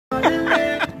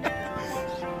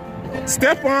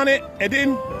Step on it and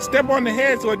then step on the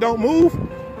head so it don't move.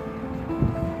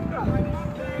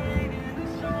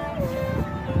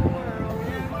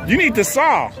 You need the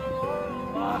saw.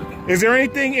 Is there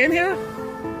anything in here?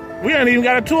 We haven't even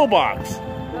got a toolbox.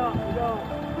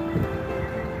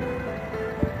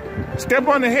 Step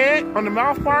on the head, on the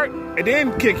mouth part, and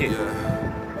then kick it.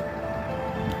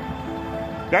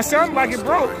 That sounds like it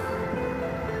broke.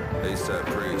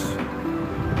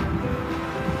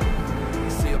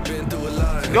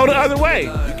 Go the other way.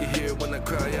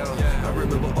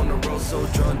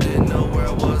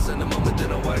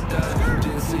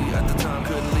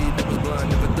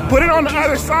 Put it on the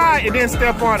other side and then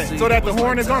step on it so that the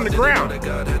horn is on the ground. You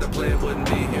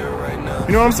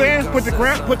know what I'm saying? Put the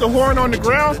horn on the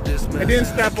ground and then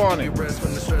step on it.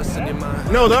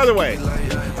 No, the other way.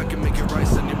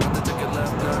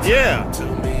 Yeah.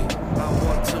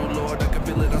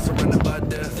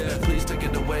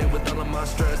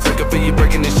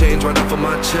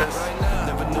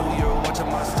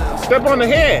 Step on the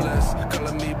head.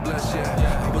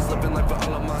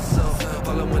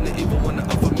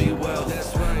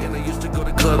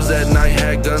 Clubs at night,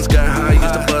 had guns, got high,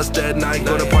 used to bust at night,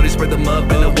 go to parties, spread them up,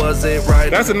 and it wasn't right.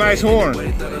 That's a nice horn.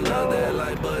 I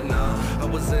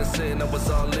was insane, I was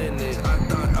all in it. I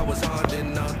thought I was hard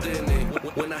and authentic.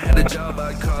 When I had a job,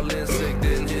 I'd call in sick,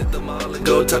 then hit them all and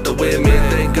go talk to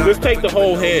women. Just take the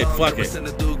whole head, fuck it.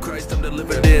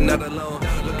 Not alone.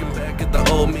 Looking back at the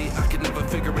old me, I could never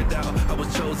figure it out. I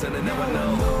was chosen and never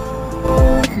know.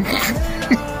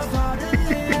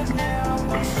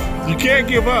 You can't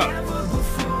give up.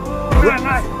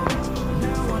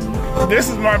 This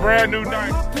is my brand new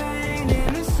knife.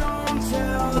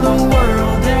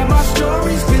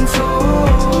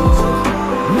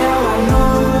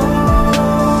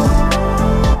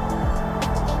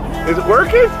 Is it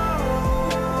working?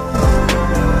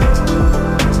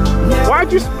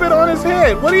 Why'd you spit on his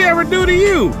head? What'd he ever do to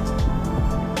you?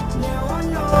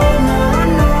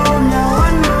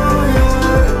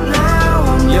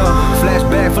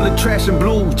 Flashback full of trash and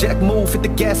blue. Jack move, hit the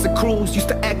gas and cruise. Used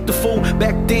to act the fool.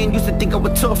 Back then, used to think I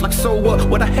was tough. Like, so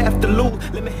what I have to lose?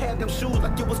 Let me have them shoes.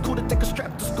 Like it was cool to take a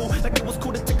strap to school. Like it was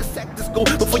cool to take a sack to school.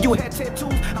 Before you had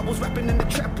tattoos, I was rapping in the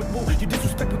trap with woo. You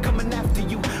disrespect me coming after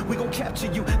you. We gon'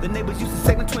 capture you. The neighbors used to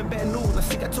say the twin bad news. I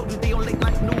think I told you they on late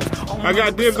night news. I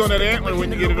got dibs on that antler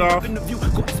when you get it off.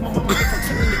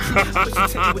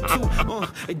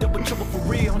 They double trouble for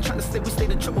real. I'm trying to say we stayed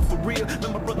in trouble for real.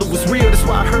 When my brother was real, that's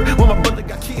why I hurt when my brother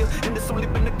got killed. And it's only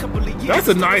been a couple of years. That's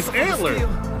a nice antler.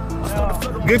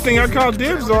 Good thing I called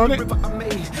dibs on it. But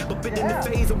been in the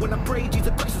phase, and when I pray,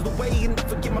 Jesus Christ is the way, and I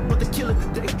forget my brother killing the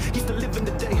day. He's still living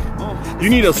the day. You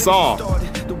need a saw.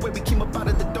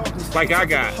 Like I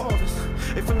got.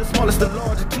 From the smallest to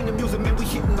largest, kingdom music, man, we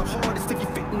hitting the hardest. If you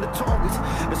fitting the targets,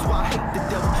 that's why I hate the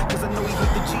devil, cause I know he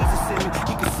hate the Jesus in me.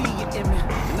 He can see it in me,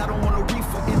 and I don't want no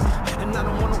reefer in me, and I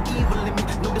don't want no evil in me.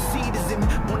 No, the seed is in me.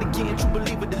 Born again, true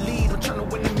believer, the lead. I'm trying to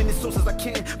win as many souls as I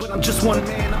can, but I'm just one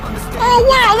man. I understand. Oh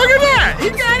wow, look at that! He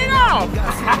got it off.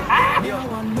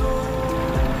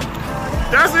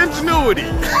 That's ingenuity.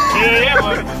 Yeah,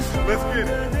 buddy. Let's get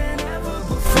it.